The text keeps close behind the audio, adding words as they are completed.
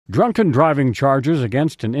Drunken driving charges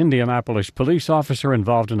against an Indianapolis police officer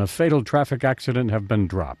involved in a fatal traffic accident have been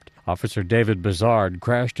dropped. Officer David Bizard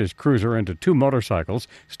crashed his cruiser into two motorcycles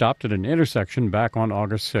stopped at an intersection back on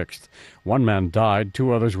August 6th. One man died,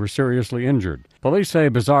 two others were seriously injured. Police say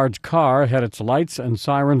Bizard's car had its lights and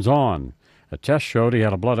sirens on. A test showed he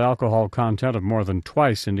had a blood alcohol content of more than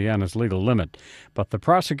twice Indiana's legal limit, but the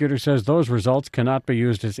prosecutor says those results cannot be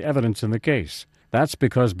used as evidence in the case. That's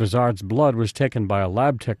because Bizard's blood was taken by a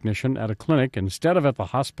lab technician at a clinic instead of at the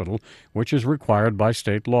hospital, which is required by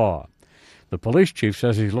state law. The police chief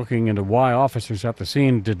says he's looking into why officers at the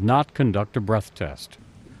scene did not conduct a breath test.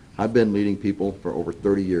 I've been leading people for over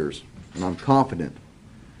 30 years, and I'm confident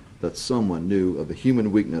that someone knew of the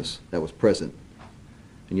human weakness that was present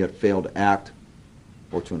and yet failed to act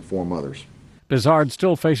or to inform others. Bizard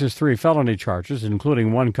still faces 3 felony charges,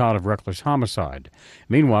 including 1 count of reckless homicide.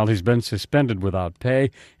 Meanwhile, he's been suspended without pay,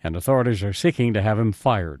 and authorities are seeking to have him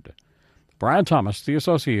fired. Brian Thomas, The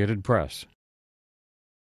Associated Press.